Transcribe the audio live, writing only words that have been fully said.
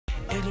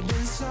It had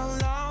been so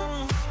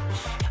long,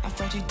 I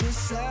thought you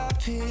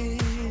disappeared.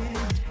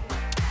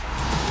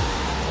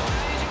 Why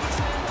did you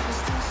pretend I was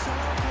still so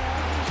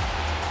great?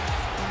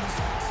 When it's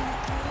all too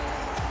clear.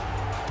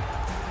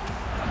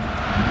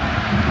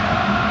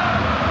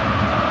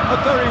 A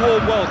very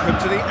warm welcome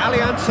to the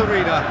Allianz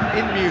Arena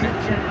in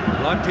Munich.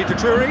 Well, I'm Peter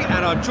Drury,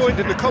 and I'm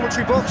joined in the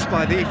commentary box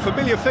by the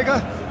familiar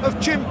figure of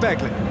Jim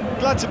Begley.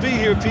 Glad to be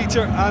here,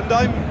 Peter, and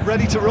I'm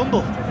ready to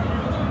rumble.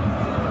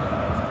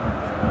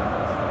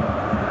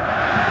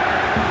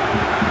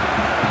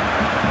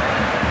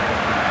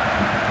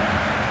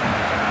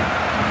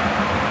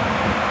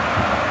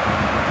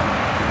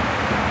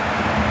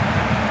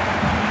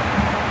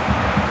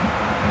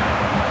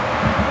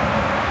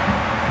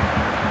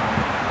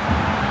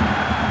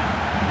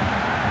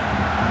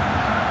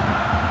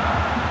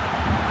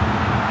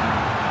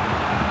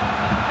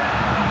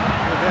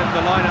 The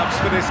lineups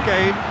for this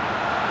game.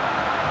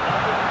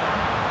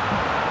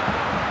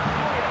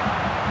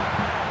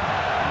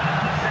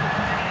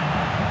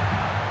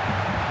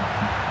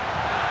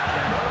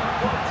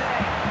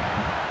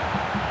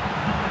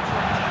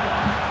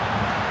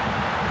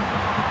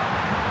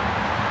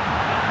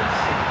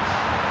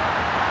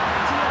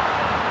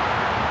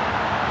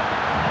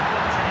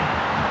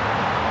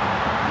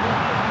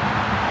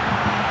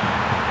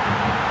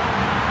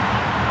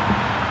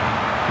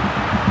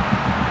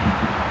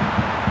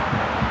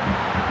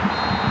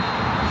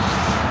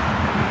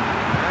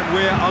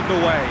 We're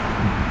underway.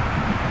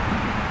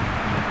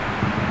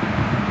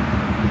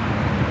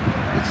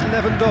 It's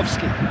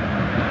Lewandowski,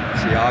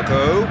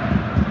 Thiago,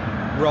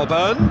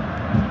 Robben.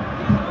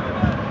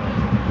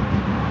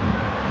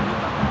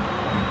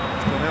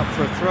 It's gone out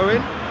for a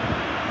throw-in.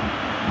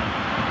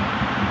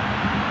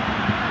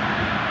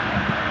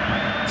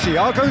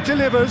 Thiago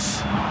delivers.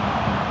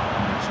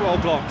 It's well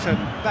blocked, and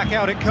back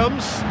out it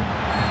comes.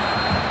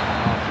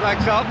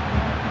 Flags up.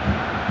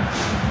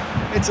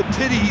 It's a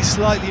pity he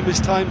slightly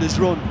mistimed his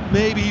run.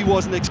 Maybe he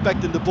wasn't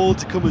expecting the ball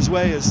to come his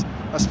way as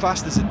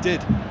fast as it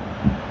did.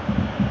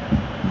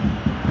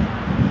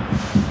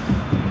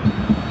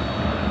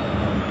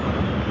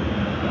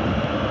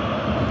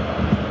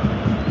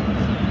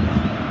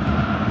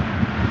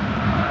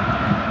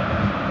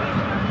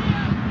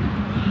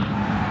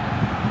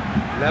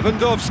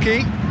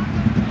 Lewandowski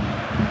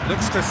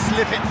looks to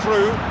slip it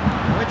through.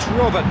 It's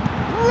Robben.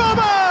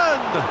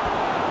 Robben!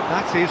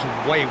 That is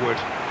wayward.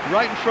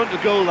 Right in front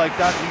of goal like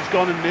that, he's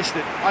gone and missed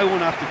it. I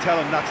won't have to tell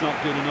him that's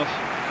not good enough.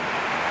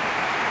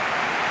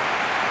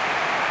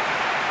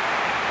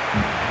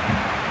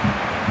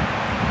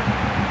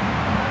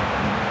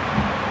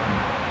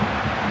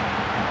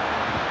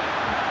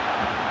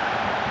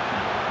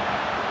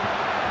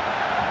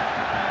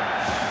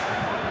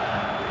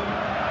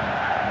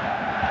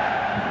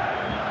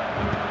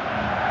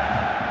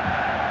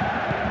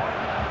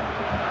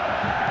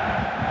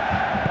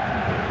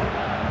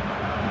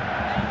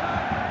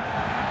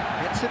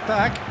 It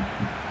back.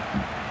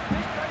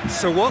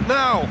 So what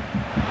now?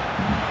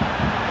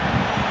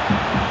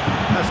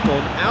 Has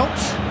gone out.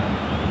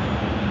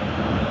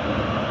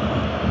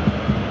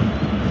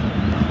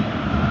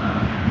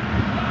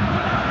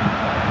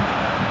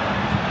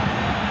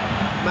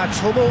 Mats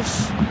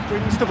Hummels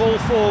brings the ball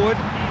forward.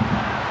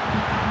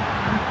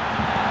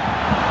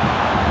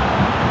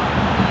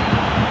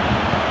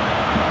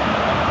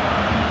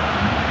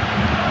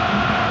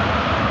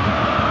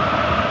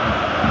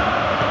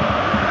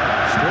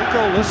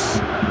 Goalless.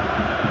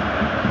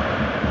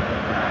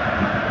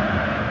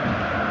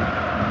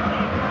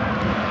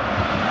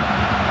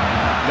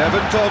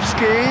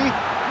 Lewandowski.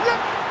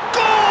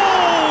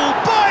 Goal!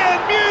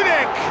 Bayern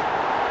Munich!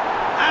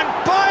 And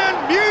Bayern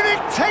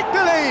Munich take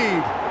the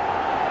lead.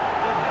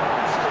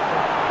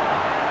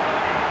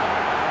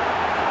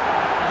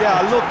 Yeah,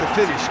 I love the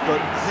finish,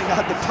 but I think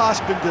had the pass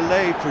been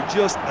delayed for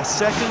just a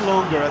second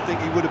longer, I think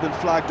he would have been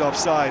flagged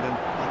offside, and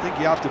I think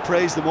you have to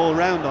praise them all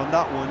round on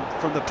that one,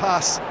 from the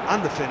pass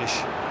and the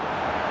finish.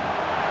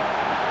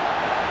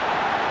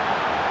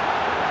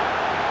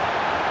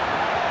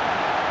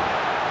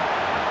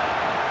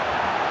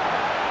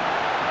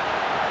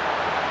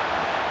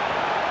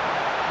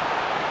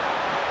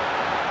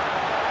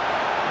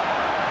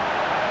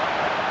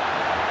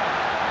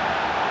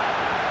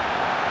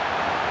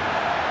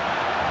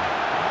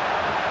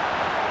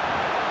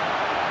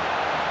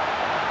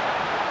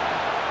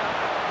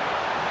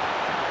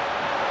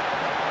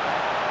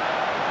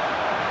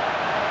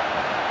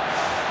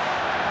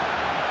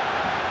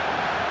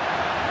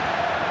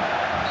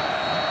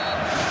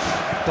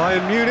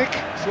 Bayern Munich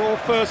draw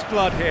first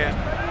blood here.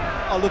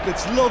 Oh look,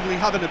 it's lovely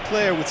having a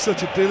player with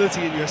such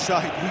ability in your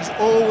side. He's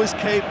always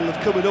capable of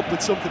coming up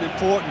with something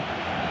important,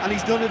 and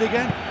he's done it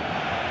again.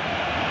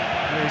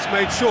 And he's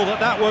made sure that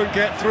that won't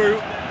get through.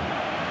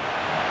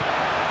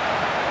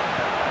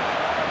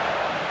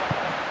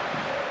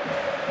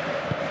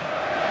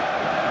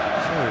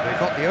 So they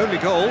got the only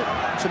goal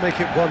to make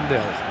it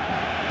 1-0.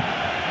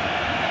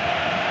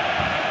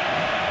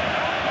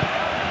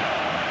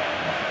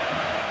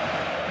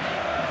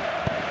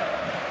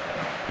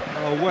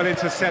 Oh, well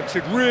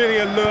intercepted, really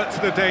alert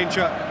to the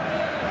danger.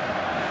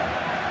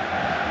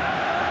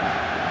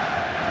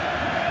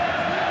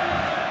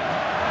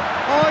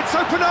 Oh, it's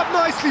opened up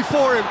nicely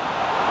for him.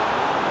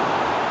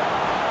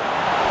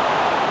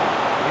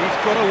 He's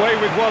got away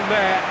with one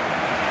there.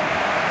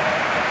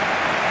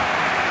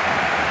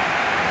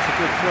 It's a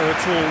good throw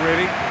at all,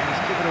 really.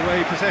 He's given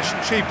away possession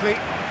cheaply.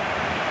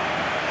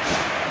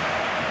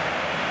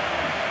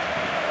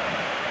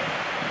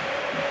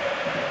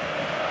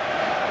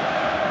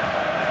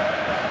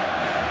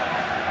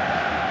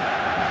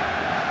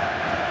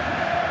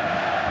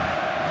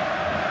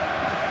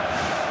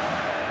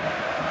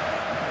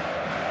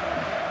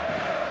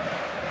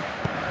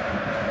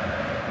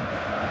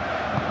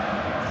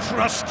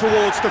 Thrust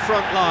towards the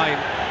front line.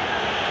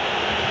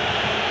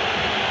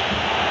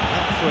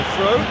 Up for a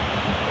throw.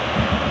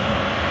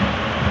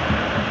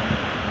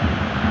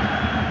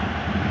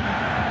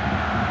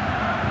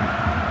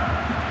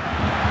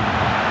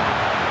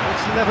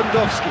 It's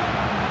Lewandowski.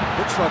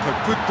 Looks like a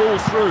good ball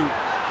through.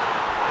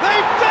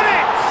 They've done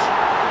it!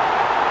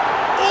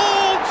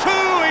 All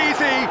too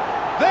easy.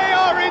 They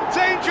are in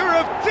danger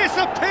of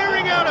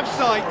disappearing out of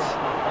sight.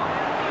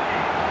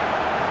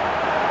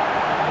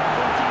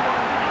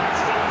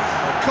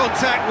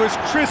 Contact was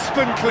crisp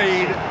and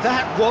clean.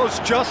 That was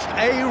just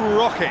a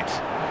rocket.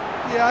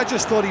 Yeah, I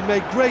just thought he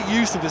made great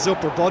use of his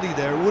upper body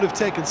there. It would have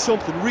taken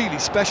something really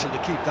special to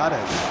keep that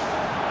out.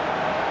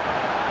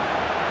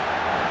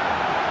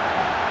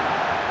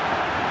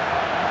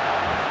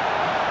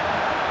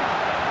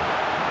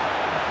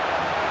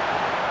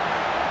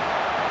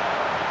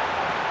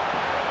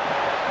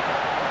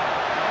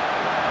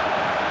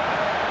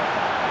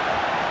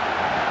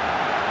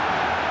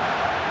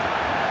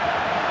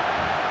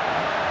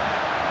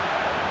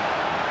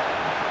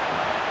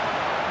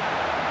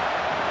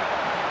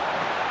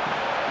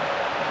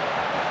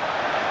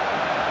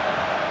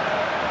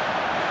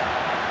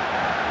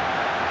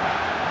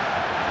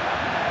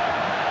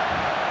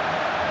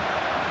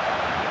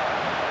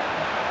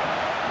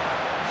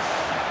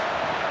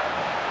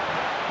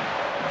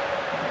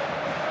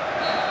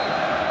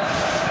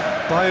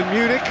 Bayern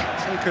Munich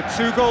take a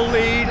 2-goal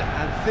lead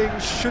and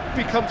things should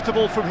be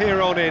comfortable from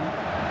here on in.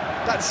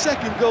 That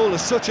second goal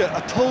has such a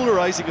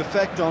polarising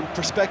effect on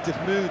prospective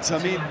moods. I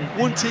mean,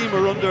 one team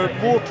are under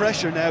more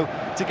pressure now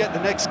to get the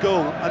next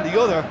goal, and the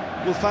other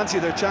will fancy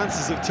their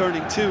chances of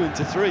turning 2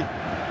 into 3.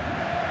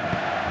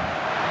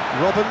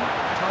 Robben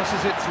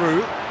passes it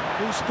through.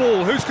 Whose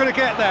ball? Who's going to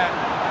get that?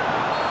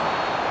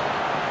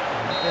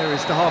 There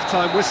is the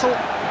half-time whistle.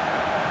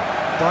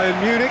 Bayern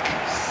Munich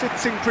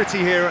sitting pretty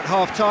here at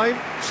half-time,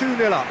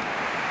 2-0 up.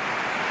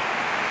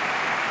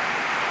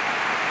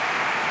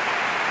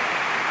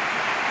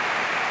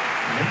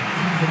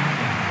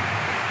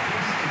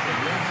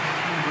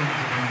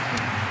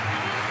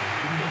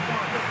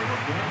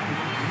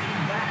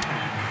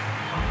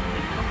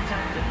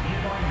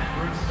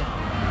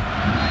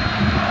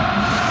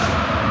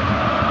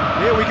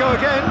 Here we go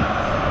again.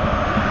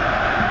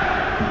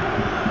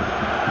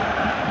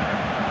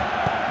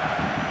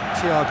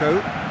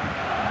 Thiago.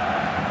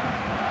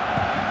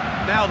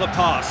 Now the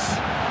pass.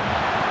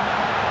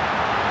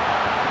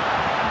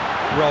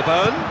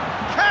 Robben.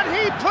 Can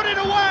he put it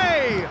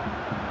away?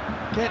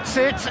 Gets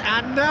it,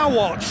 and now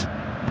what?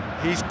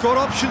 He's got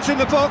options in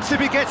the box if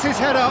he gets his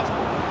head up.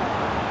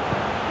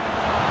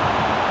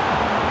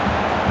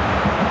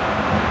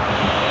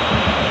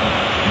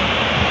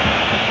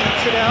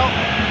 Gets it out.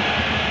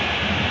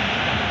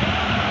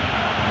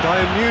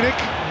 Bayern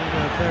Munich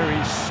in a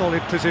very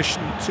solid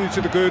position, 2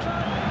 to the good.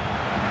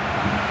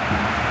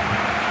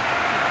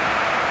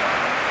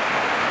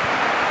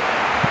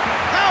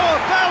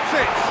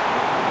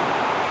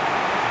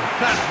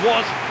 That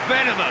was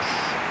venomous.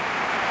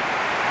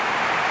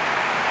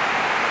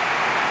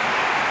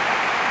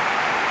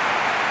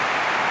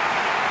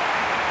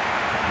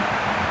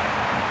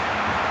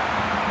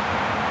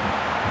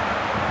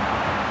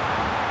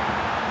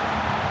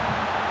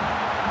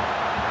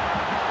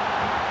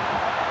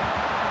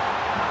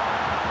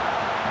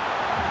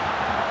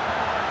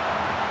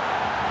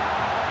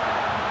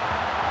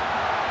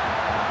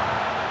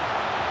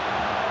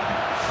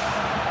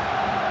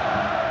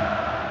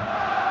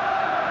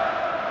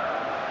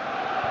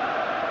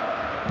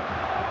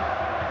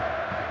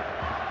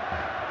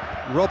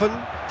 Robben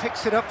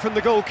picks it up from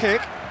the goal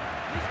kick.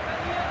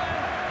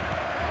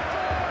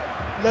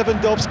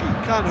 Lewandowski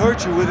can't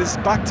hurt you with his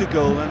back to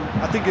goal, and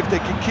I think if they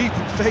can keep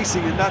him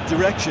facing in that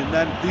direction,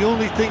 then the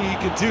only thing he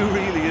can do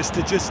really is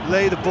to just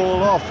lay the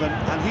ball off,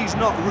 and he's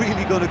not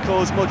really going to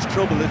cause much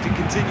trouble if he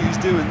continues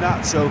doing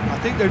that. So I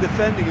think they're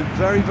defending him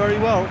very, very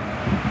well.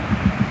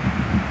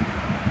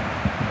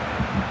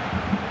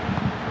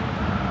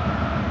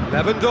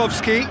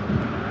 Lewandowski.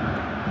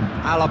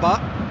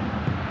 Alaba.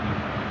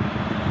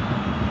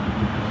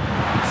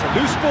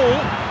 Loose ball.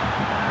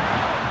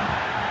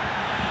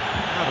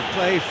 Out of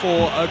play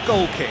for a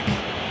goal kick.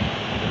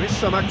 There is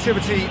some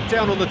activity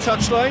down on the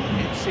touchline.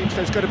 It seems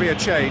there's going to be a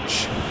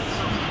change.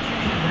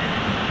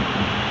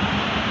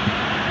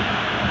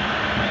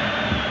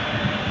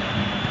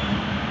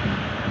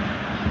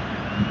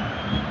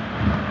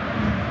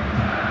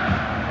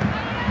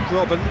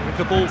 Robben with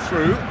the ball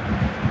through.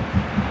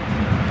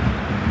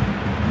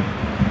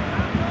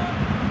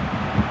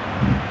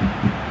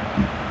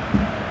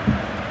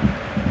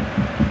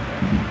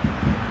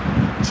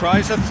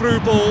 Tries a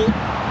through ball.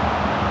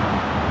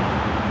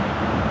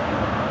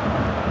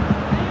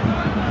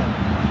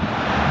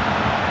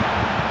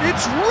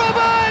 It's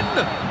Robben!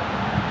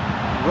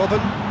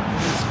 Robben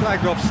is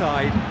flagged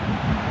offside.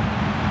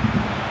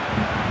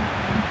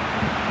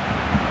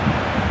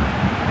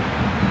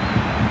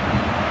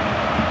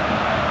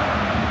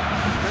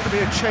 There's going to be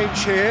a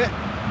change here.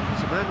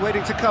 There's a man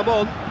waiting to come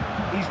on.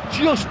 He's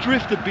just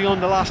drifted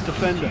beyond the last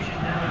defender.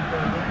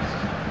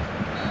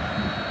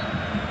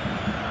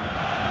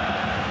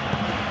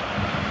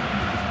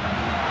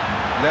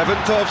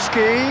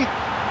 Lewandowski.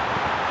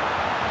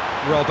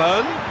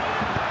 Robben.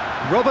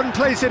 Robben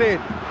plays it in.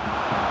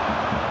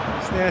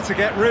 He's there to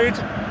get rid.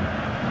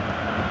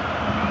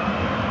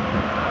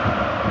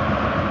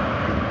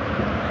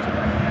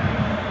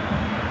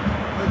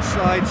 Both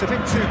sides a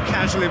bit too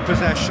casual in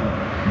possession.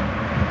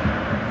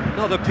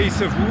 Another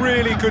piece of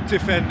really good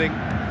defending.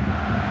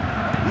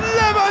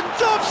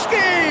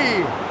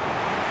 Lewandowski!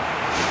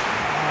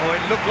 Oh,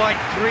 it looked like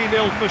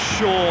 3-0 for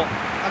sure.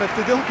 And if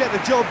they don't get the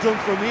job done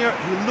from here,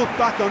 he'll look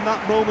back on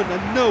that moment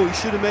and know he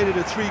should have made it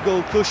a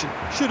 3-goal cushion.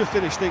 Should have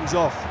finished things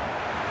off.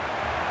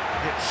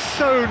 It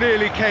so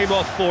nearly came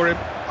off for him.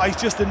 He's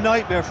just a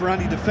nightmare for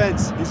any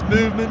defence. His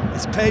movement,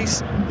 his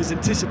pace, his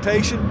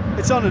anticipation,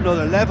 it's on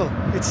another level.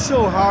 It's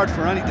so hard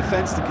for any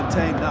defence to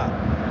contain that.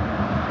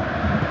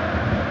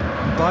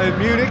 Bayern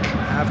Munich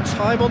have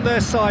time on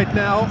their side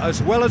now,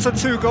 as well as a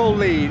 2-goal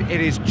lead.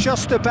 It is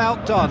just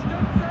about done.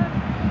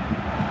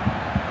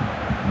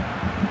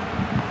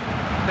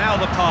 Now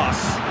the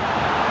pass.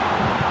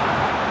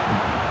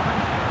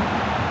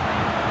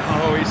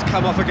 Oh, he's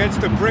come up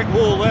against a brick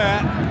wall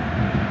there.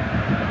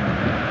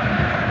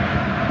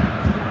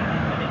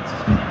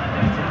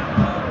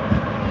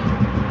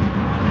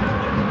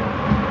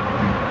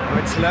 Oh,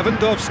 it's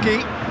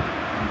Lewandowski.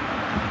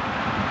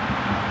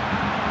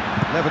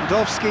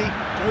 Lewandowski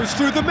goes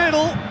through the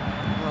middle.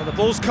 Well, the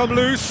ball's come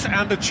loose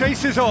and the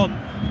chase is on.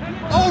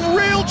 Oh,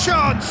 real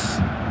chance!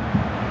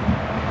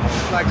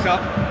 Flags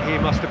up, he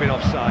must have been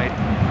offside.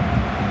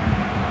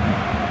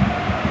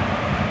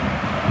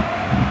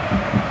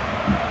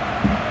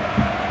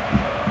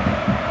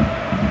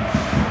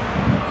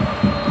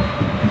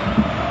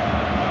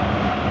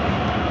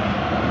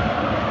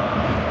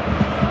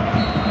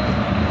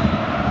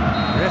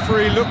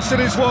 Referee looks at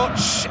his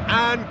watch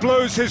and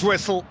blows his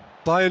whistle.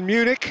 Bayern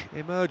Munich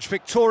emerge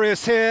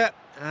victorious here,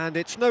 and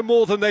it's no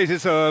more than they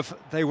deserve.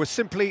 They were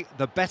simply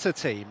the better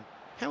team.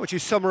 How would you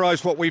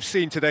summarise what we've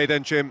seen today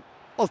then, Jim?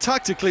 Well,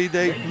 tactically,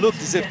 they looked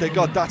as if they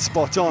got that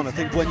spot on. I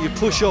think when you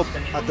push up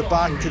at the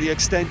back to the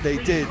extent they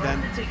did,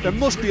 then there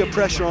must be a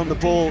pressure on the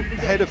ball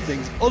ahead of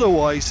things.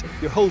 Otherwise,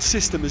 your whole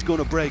system is going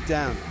to break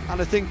down. And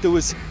I think there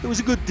was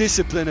a good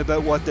discipline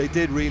about what they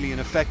did, really, in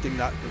affecting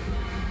that.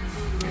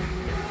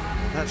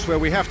 That's where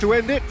we have to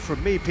end it.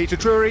 From me, Peter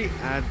Drury,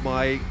 and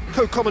my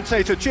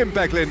co-commentator, Jim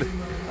Beglin,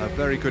 a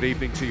very good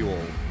evening to you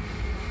all.